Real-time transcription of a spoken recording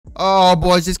Oh,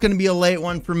 boys, it's going to be a late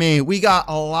one for me. We got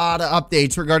a lot of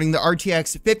updates regarding the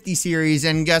RTX 50 series,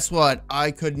 and guess what?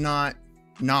 I could not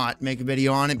make a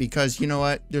video on it because, you know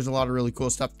what? There's a lot of really cool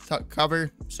stuff to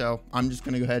cover, so I'm just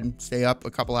going to go ahead and stay up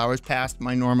a couple hours past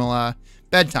my normal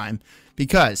bedtime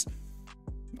because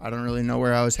I don't really know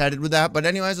where I was headed with that. But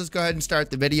anyways, let's go ahead and start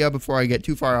the video before I get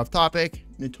too far off topic.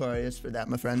 Notorious for that,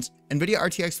 my friends. Nvidia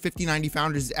RTX 5090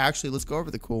 founders is actually, let's go over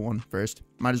the cool one first.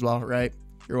 Might as well, right?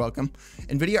 You're welcome.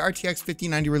 Nvidia RTX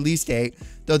 5090 release date.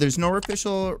 Though there's no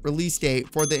official release date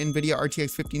for the Nvidia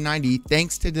RTX 5090,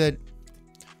 thanks to the,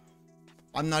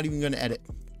 I'm not even going to edit,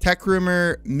 tech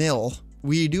rumor mill,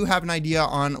 we do have an idea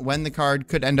on when the card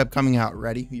could end up coming out.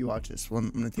 Ready? You watch this. Well,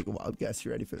 I'm going to take a wild guess. You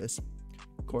ready for this?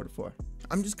 Q4.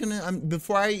 I'm just going to,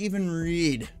 before I even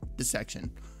read the section.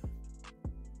 All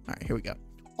right, here we go.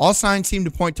 All signs seem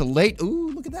to point to late.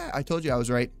 Ooh, look at that. I told you I was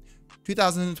right.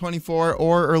 2024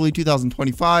 or early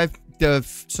 2025. Dude,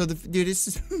 this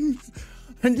is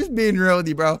I'm just being real with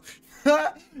you, bro.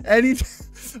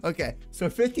 Okay, so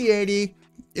 5080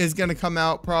 is gonna come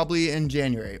out probably in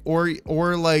January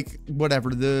or like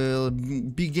whatever, the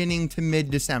beginning to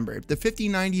mid-December. The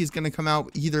 5090 is gonna come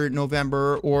out either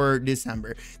November or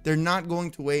December. They're not going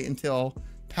to wait until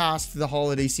past the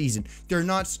holiday season. They're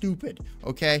not stupid,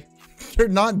 okay? They're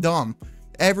not dumb.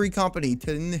 Every company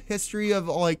in the history of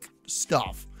like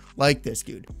stuff like this,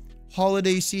 dude,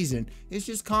 holiday season, it's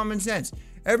just common sense.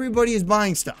 Everybody is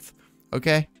buying stuff,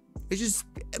 okay? It's just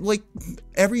like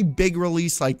every big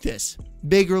release like this,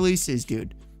 big releases,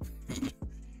 dude,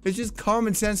 it's just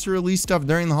common sense to release stuff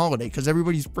during the holiday because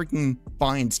everybody's freaking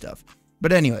buying stuff.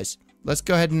 But anyways, let's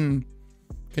go ahead and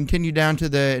continue down to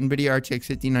the Nvidia RTX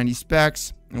 5090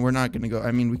 specs, and we're not going to go,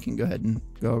 I mean, we can go ahead and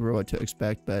go over what to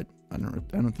expect, but I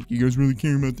don't think you guys really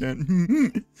care about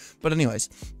that. But anyways,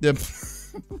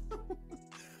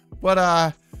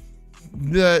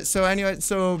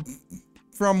 so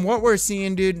from what we're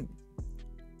seeing, dude.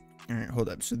 All right, hold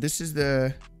up. So this is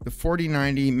the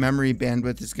 4090 memory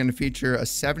bandwidth is going to feature a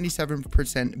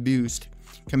 77% boost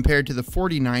compared to the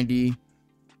 4090.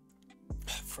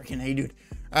 Freaking hey, dude.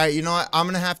 All right, you know what? I'm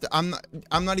gonna have to. I'm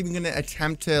not even gonna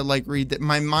attempt to like read that.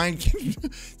 My mind can,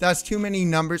 that's too many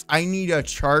numbers. I need a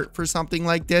chart for something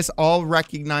like this. I'll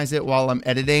recognize it while I'm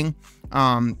editing.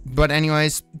 But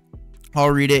anyways, I'll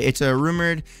read it. It's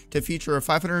rumored to feature a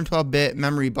 512-bit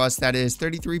memory bus that is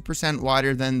 33%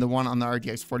 wider than the one on the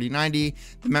RTX 4090.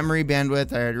 The memory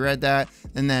bandwidth, I already read that.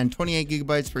 And then 28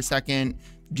 gigabytes per second.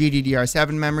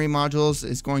 GDDR7 memory modules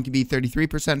is going to be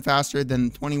 33% faster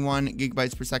than 21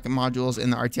 gigabytes per second modules in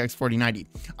the RTX 4090.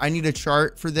 I need a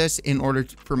chart for this in order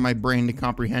for my brain to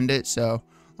comprehend it. So,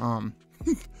 I'm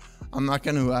not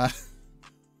going to,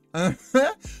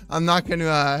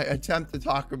 attempt to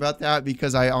talk about that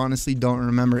because I honestly don't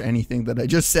remember anything that I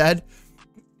just said.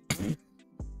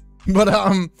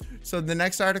 But, so the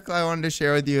next article I wanted to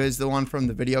share with you is the one from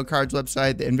the video cards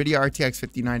website. The Nvidia RTX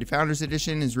 5090 Founders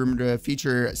Edition is rumored to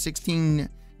feature 16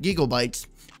 gigabytes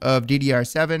of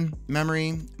DDR7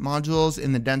 memory modules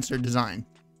in the denser design.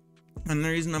 And the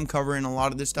reason I'm covering a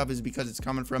lot of this stuff is because it's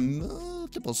coming from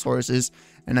multiple sources.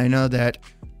 And I know that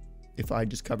if I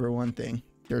just cover one thing,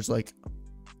 there's like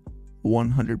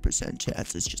 100%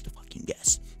 chance it's just a fucking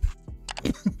guess.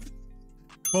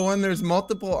 But when there's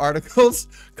multiple articles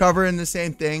covering the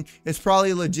same thing, it's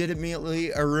probably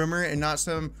legitimately a rumor and not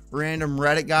some random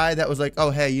Reddit guy that was like,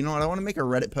 oh, hey, you know what? I want to make a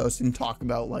Reddit post and talk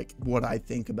about like what I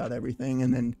think about everything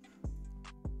and then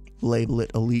label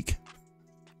it a leak.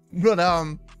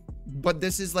 But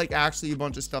this is like actually a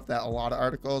bunch of stuff that a lot of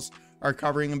articles are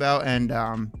covering about,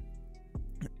 and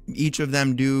each of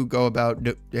them do go about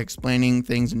explaining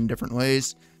things in different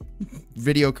ways.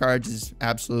 Video cards is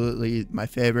absolutely my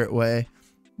favorite way.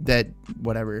 That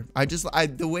whatever,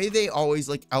 the way they always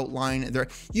like outline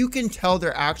you can tell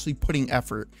they're actually putting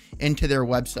effort into their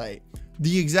website,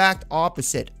 the exact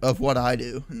opposite of what I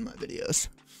do in my videos.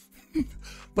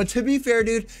 But to be fair,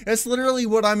 dude, it's literally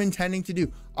what I'm intending to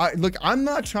do. Look, I'm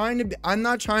not trying to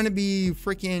be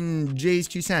freaking Jay's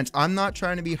 2 cents. I'm not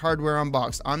trying to be Hardware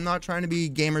Unboxed. I'm not trying to be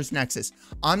Gamers Nexus.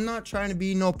 I'm not trying to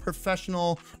be no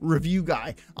professional review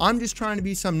guy. I'm just trying to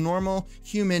be some normal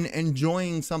human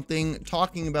enjoying something,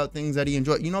 talking about things that he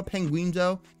enjoys. You know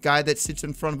Penguinzo, guy that sits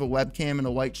in front of a webcam in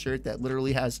a white shirt that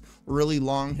literally has really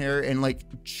long hair and like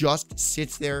just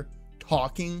sits there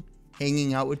talking,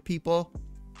 hanging out with people,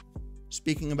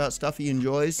 speaking about stuff he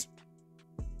enjoys.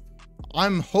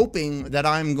 I'm hoping that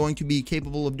I'm going to be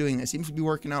capable of doing that. It seems to be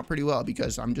working out pretty well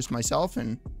because I'm just myself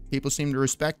and people seem to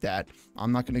respect that.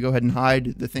 I'm not going to go ahead and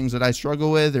hide the things that I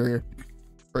struggle with or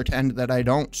pretend that I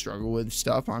don't struggle with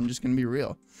stuff. I'm just going to be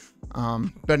real.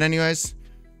 But anyways,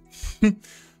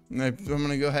 I'm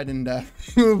gonna go ahead and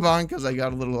move on because I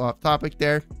got a little off topic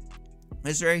there.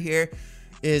 This right here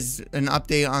is an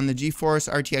update on the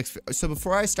GeForce RTX. So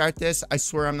before I start this, I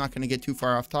swear I'm not gonna get too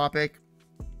far off topic.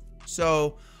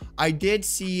 So I did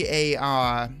see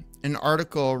an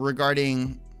article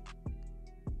regarding,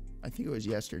 I think it was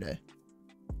yesterday.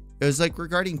 It was like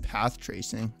regarding path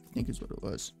tracing, I think is what it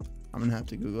was. I'm gonna have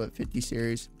to Google it. 50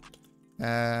 series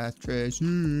path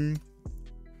tracing.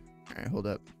 All right, hold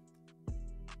up.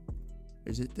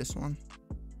 Is it this one?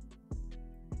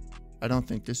 I don't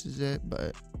think this is it,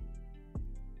 but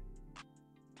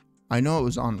I know it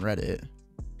was on Reddit.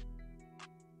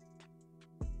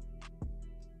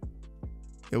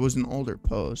 It was an older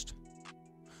post.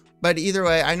 But either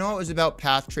way, I know it was about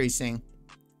path tracing.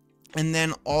 And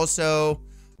then also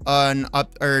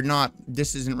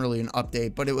this isn't really an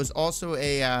update, but it was also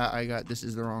this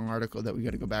is the wrong article that we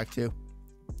got to go back to.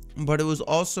 But it was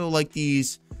also like the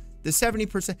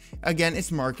 70%, again,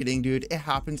 it's marketing, dude. It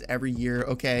happens every year,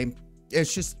 okay?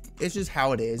 It's just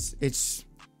how it is.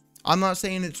 I'm not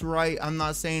saying it's right. I'm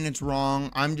not saying it's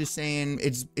wrong. I'm just saying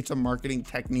it's a marketing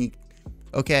technique,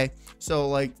 okay? So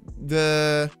like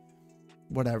the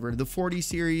 40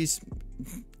 series,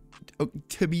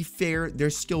 to be fair,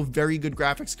 there's still very good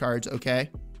graphics cards, okay?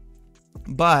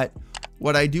 But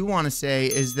what I do want to say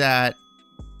is that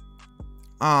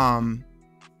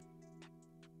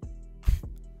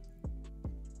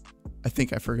I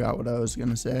think I forgot what I was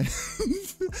gonna say.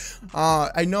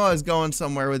 I know I was going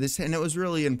somewhere with this, and it was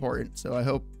really important. So I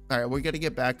hope. All right, we got to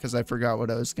get back because I forgot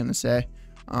what I was gonna say.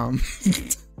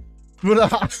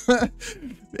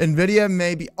 Nvidia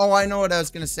maybe. Oh, I know what I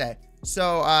was gonna say.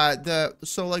 So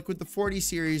like with the 40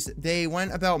 series, they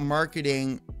went about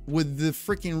marketing with the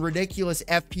freaking ridiculous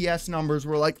FPS numbers.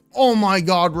 We're like, oh my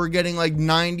god, we're getting like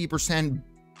 90%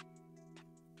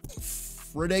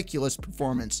 ridiculous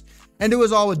performance. And it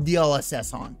was all with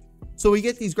DLSS on. So we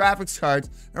get these graphics cards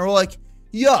and we're like,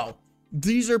 yo,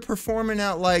 these are performing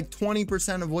at like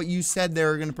 20% of what you said they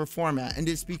were going to perform at. And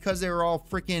it's because they were all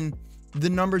freaking, the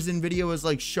numbers Nvidia was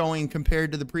like showing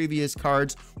compared to the previous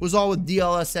cards was all with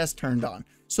DLSS turned on.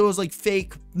 So it was like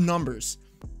fake numbers.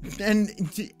 And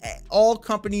all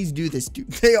companies do this, dude.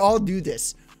 They all do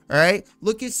this. All right.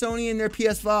 Look at Sony and their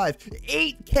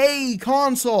PS5, 8K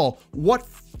console. What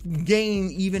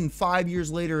game even 5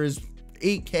 years later is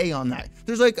 8K on that?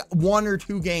 There's like 1 or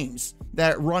 2 games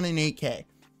that run in 8K.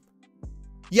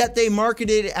 Yet they market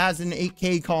it as an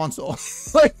 8K console.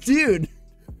 Like, dude,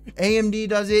 AMD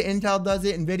does it, Intel does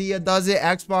it, Nvidia does it,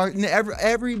 Xbox, and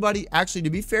everybody. Actually, to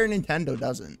be fair, Nintendo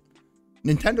doesn't.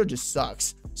 Nintendo just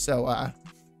sucks. So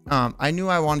I knew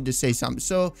I wanted to say something.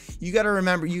 So you got to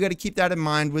remember, you got to keep that in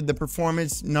mind with the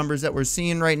performance numbers that we're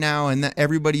seeing right now, and that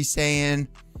everybody's saying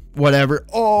whatever,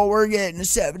 oh, we're getting a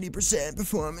 70%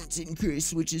 performance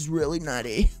increase, which is really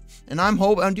nutty. And I'm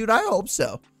hoping, dude, I hope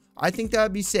so. I think that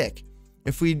would be sick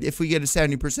if we get a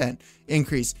 70%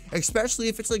 increase, especially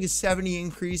if it's like a 70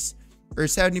 increase or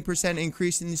 70%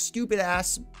 increase in the stupid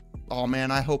ass. Oh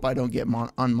man, I hope I don't get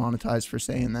unmonetized for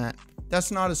saying that.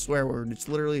 That's not a swear word. It's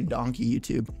literally a donkey,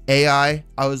 YouTube. AI,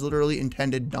 I was literally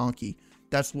intended donkey.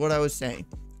 That's what I was saying.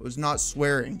 It was not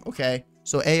swearing, okay?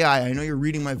 So AI, I know you're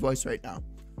reading my voice right now,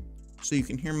 so you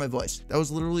can hear my voice. That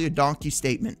was literally a donkey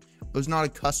statement. It was not a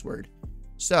cuss word.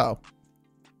 So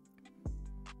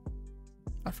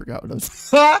I forgot what I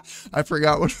was. I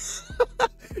forgot what.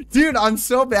 Dude, I'm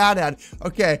so bad at it.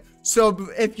 Okay, so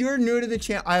if you're new to the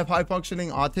channel, I have high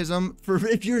functioning autism.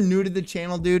 If you're new to the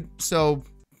channel, dude, so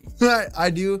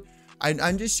I'm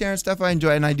just sharing stuff I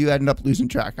enjoy, and I do end up losing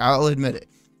track. I'll admit it.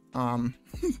 I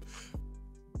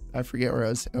forget where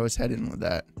I was heading with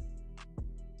that.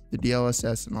 The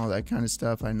DLSS and all that kind of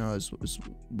stuff, I know is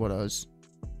what I was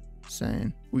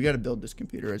saying. We got to build this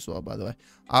computer as well, by the way.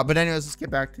 But anyways, let's get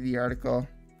back to the article.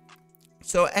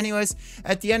 So anyways,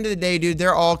 at the end of the day, dude,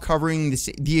 they're all covering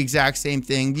the exact same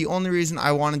thing. The only reason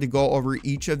I wanted to go over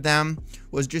each of them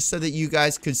was just so that you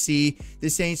guys could see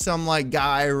this ain't some like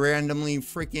guy randomly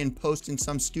freaking posting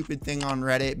some stupid thing on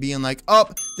Reddit being like, oh,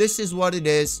 this is what it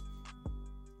is.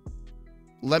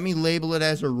 Let me label it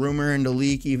as a rumor and a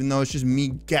leak, even though it's just me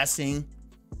guessing.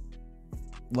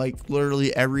 Like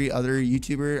literally every other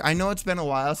YouTuber. I know it's been a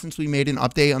while since we made an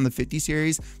update on the 50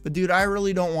 series, but dude, I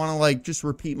really don't want to like just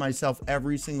repeat myself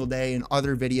every single day in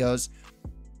other videos.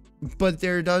 But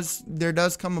there does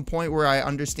come a point where I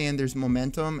understand there's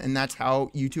momentum, and that's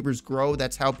how YouTubers grow.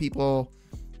 That's how people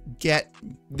get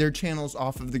their channels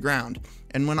off of the ground.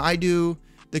 And when I do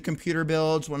the computer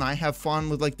builds, when I have fun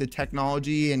with like the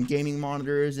technology and gaming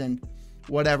monitors and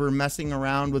whatever, messing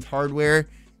around with hardware,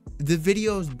 the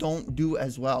videos don't do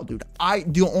as well, dude.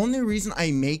 The only reason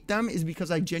I make them is because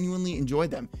I genuinely enjoy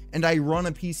them, and I run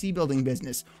a PC building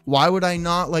business. Why would I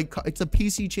not, like, it's a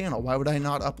PC channel, why would I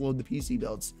not upload the PC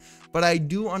builds? But I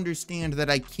do understand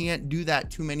that I can't do that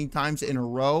too many times in a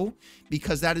row,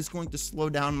 because that is going to slow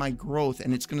down my growth,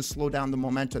 and it's going to slow down the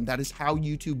momentum. That is how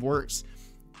YouTube works.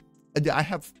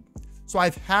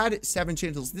 I've had 7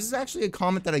 channels. This is actually a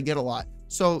comment that I get a lot.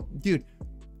 So, dude,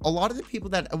 a lot of the people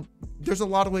that there's a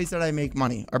lot of ways that I make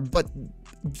money, but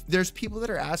there's people that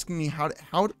are asking me how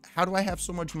do I have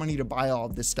so much money to buy all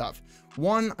of this stuff?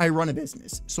 1, I run a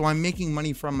business, so I'm making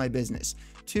money from my business.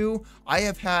 2, I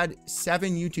have had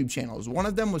 7 YouTube channels. 1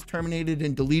 of them was terminated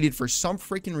and deleted for some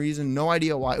freaking reason, no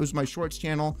idea why. It was my shorts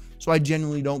channel, so I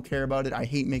genuinely don't care about it. I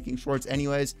hate making shorts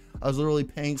anyways. I was literally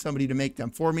paying somebody to make them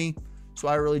for me, so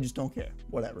I really just don't care.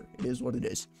 Whatever, it is what it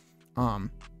is.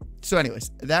 So anyways,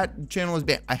 that channel was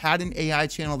banned. I had an AI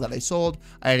channel that I sold.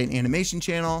 I had an animation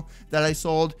channel that I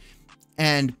sold,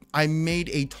 and I made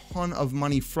a ton of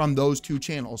money from those 2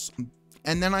 channels.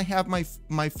 And then I have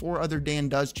my 4 other Dan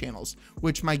Does channels,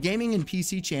 which my gaming and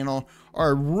PC channel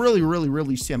are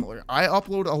really similar. I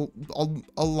upload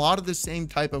a lot of the same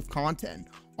type of content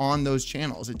on those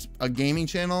channels. It's a gaming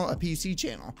channel, a PC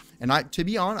channel. And to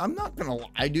be honest, I'm not gonna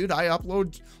lie, dude, I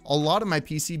upload a lot of my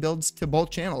PC builds to both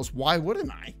channels. Why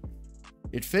wouldn't I?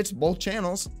 It fits both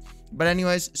channels. But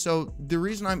anyways, so the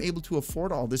reason I'm able to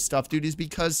afford all this stuff, dude, is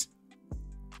because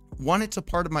 1, it's a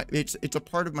part of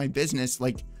my business.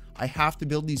 Like, I have to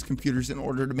build these computers in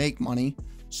order to make money.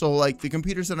 So like the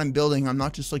computers that I'm building, I'm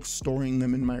not just like storing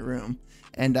them in my room.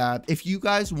 And if you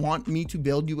guys want me to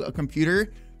build you a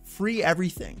computer, free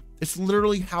everything. It's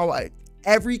literally how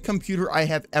every computer I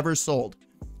have ever sold.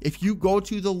 If you go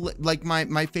to the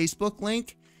my Facebook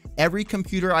link, every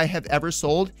computer I have ever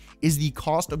sold is the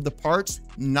cost of the parts,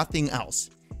 nothing else.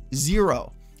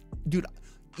 0. Dude,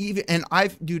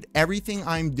 everything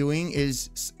I'm doing is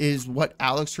what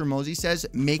Alex Hermosi says,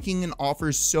 making an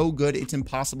offer so good it's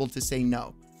impossible to say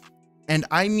no. And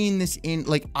I mean this in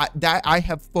like I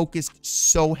have focused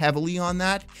so heavily on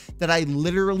that I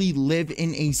literally live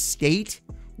in a state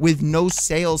with no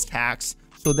sales tax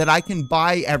so that I can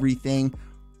buy everything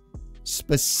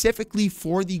specifically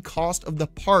for the cost of the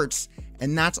parts,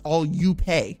 and that's all you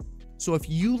pay. So if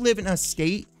you live in a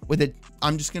state with it,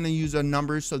 I'm just going to use a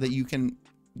number so that you can,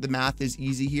 the math is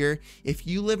easy here. If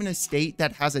you live in a state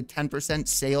that has a 10%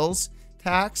 sales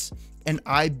tax and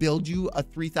I build you a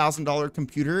 $3,000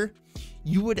 computer,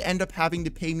 you would end up having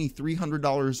to pay me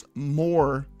 $300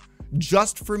 more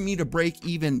just for me to break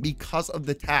even because of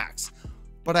the tax.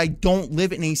 But I don't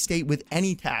live in a state with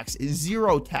any tax,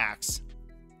 0 tax.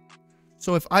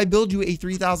 So if I build you a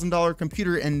 $3,000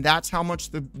 computer and that's how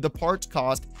much the parts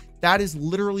cost, that is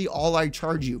literally all I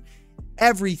charge you.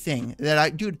 Everything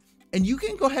that dude, and you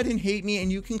can go ahead and hate me,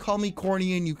 and you can call me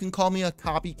corny, and you can call me a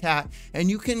copycat,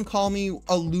 and you can call me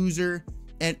a loser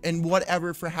and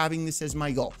whatever for having this as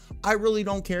my goal. I really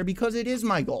don't care, because it is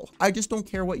my goal. I just don't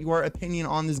care what your opinion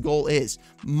on this goal is.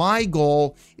 My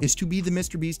goal is to be the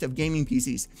Mr. Beast of gaming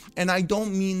PCs. And I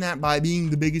don't mean that by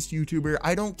being the biggest YouTuber.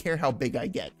 I don't care how big I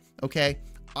get, okay?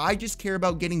 I just care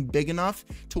about getting big enough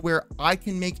to where I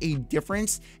can make a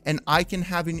difference and I can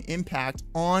have an impact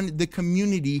on the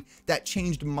community that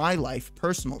changed my life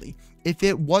personally. If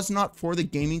it was not for the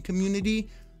gaming community,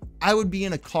 I would be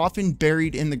in a coffin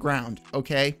buried in the ground,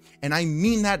 okay? And I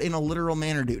mean that in a literal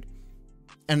manner, dude.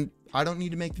 And I don't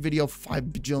need to make the video 5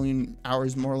 bajillion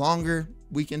hours more longer.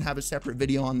 We can have a separate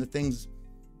video on the things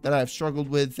that I've struggled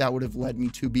with that would have led me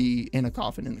to be in a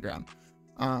coffin in the ground.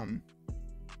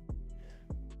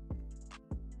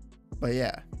 But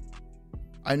yeah,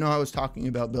 I know I was talking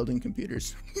about building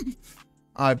computers.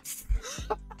 But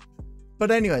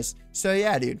anyways, so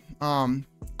yeah, dude, I'm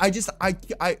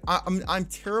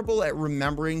terrible at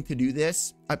remembering to do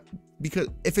this because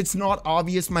if it's not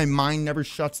obvious, my mind never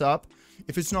shuts up.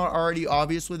 If it's not already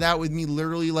obvious with me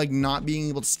literally like not being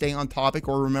able to stay on topic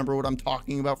or remember what I'm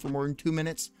talking about for more than 2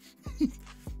 minutes,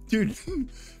 dude.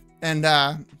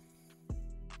 And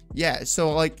yeah,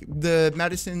 so like the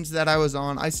medicines that I was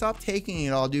on, I stopped taking it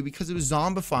all, dude, because it was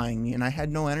zombifying me and I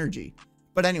had no energy.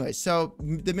 But anyway, so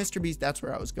the Mr. Beast, that's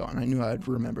where I was going. I knew I'd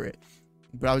remember it,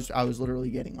 but I was literally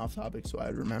getting off topic, so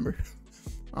I'd remember.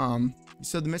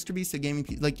 So the Mr. Beast of gaming,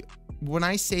 like when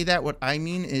I say that, what I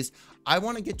mean is I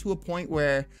want to get to a point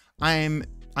where I'm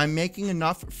making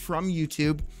enough from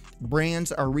YouTube.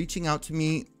 Brands are reaching out to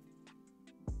me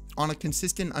on a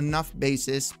consistent enough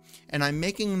basis, and I'm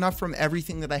making enough from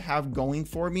everything that I have going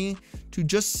for me to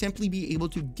just simply be able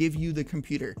to give you the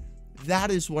computer.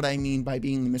 That is what I mean by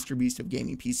being the Mr. Beast of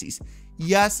gaming PCs.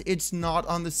 Yes, it's not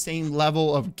on the same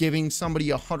level of giving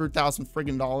somebody 100,000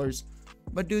 friggin' dollars,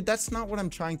 but dude, that's not what I'm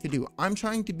trying to do. I'm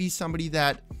trying to be somebody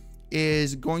that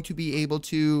is going to be able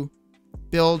to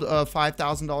build a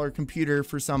 $5,000 computer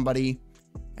for somebody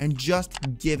and just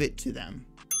give it to them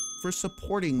for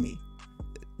supporting me.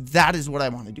 That is what I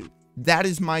want to do. That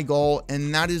is my goal,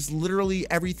 and that is literally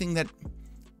everything that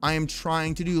I am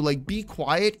trying to do. Like, Be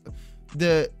Quiet,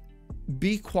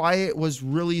 Be Quiet was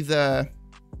really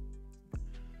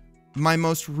my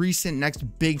most recent next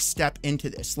big step into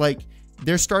this. Like,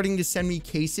 they're starting to send me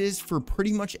cases for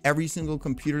pretty much every single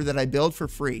computer that I build for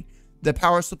free. The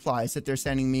power supplies that they're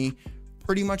sending me,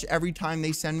 pretty much every time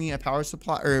they send me a power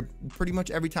supply, or pretty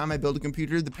much every time I build a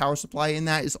computer, the power supply in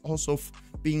that is also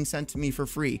being sent to me for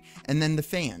free. And then the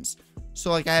fans. So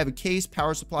like, I have a case,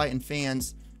 power supply, and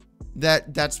fans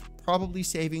that's probably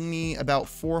saving me about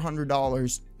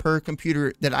 $400 per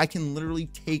computer that I can literally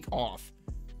take off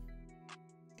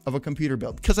of a computer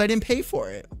build because I didn't pay for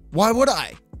it. Why would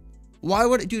I? Why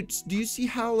would it? Dude, do you see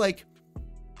how, like,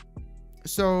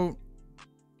 so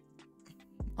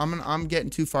I'm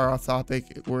getting too far off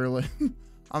topic. We're like,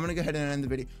 I'm gonna go ahead and end the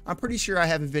video. I'm pretty sure I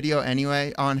have a video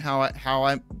anyway on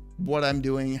what I'm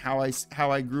doing, how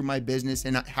I grew my business,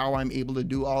 and how I'm able to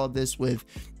do all of this with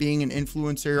being an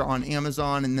influencer on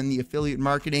Amazon, and then the affiliate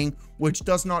marketing, which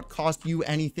does not cost you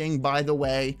anything, by the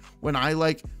way. When I,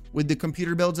 like, with the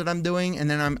computer builds that I'm doing, and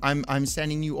then I'm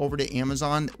sending you over to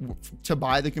Amazon to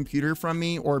buy the computer from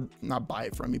me, or not buy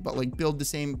it from me, but like build the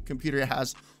same computer. It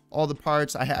has all the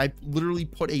parts. I literally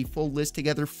put a full list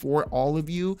together for all of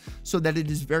you so that it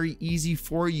is very easy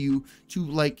for you to,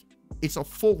 like, it's a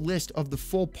full list of the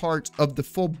full parts of the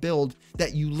full build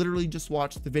that you literally just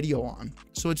watched the video on.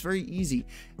 So it's very easy.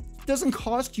 It doesn't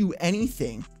cost you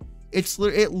anything. It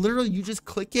literally, you just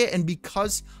click it, and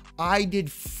because I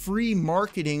did free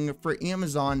marketing for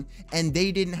Amazon and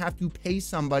they didn't have to pay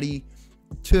somebody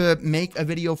to make a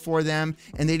video for them,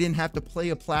 and they didn't have to pay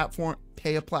a platform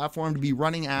to be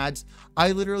running ads,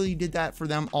 I literally did that for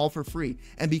them all for free.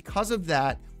 And because of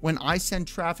that, when I send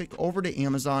traffic over to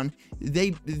Amazon,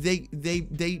 they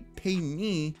pay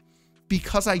me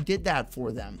because I did that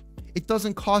for them. It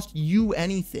doesn't cost you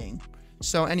anything.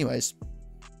 So anyways,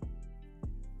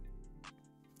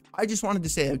 I just wanted to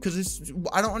say that because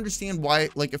I don't understand why,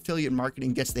 like, affiliate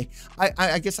marketing gets the,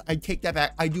 I guess I take that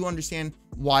back. I do understand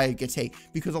why it gets hate,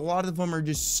 because a lot of them are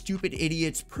just stupid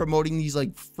idiots promoting these,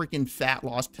 like, freaking fat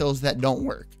loss pills that don't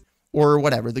work, or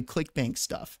whatever, the ClickBank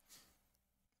stuff,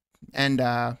 and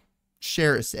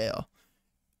share a sale,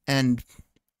 and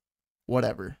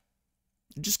whatever.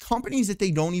 Just companies that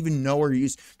they don't even know or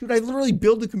use. Dude, I literally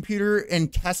build a computer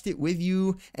and test it with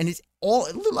you, and it's all,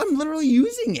 I'm literally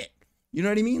using it. You know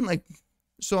what I mean? Like,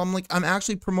 so I'm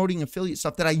actually promoting affiliate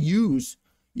stuff that I use.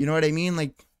 You know what I mean?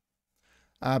 Like,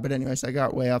 but anyways, I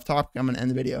got way off topic. I'm going to end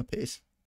the video. Peace.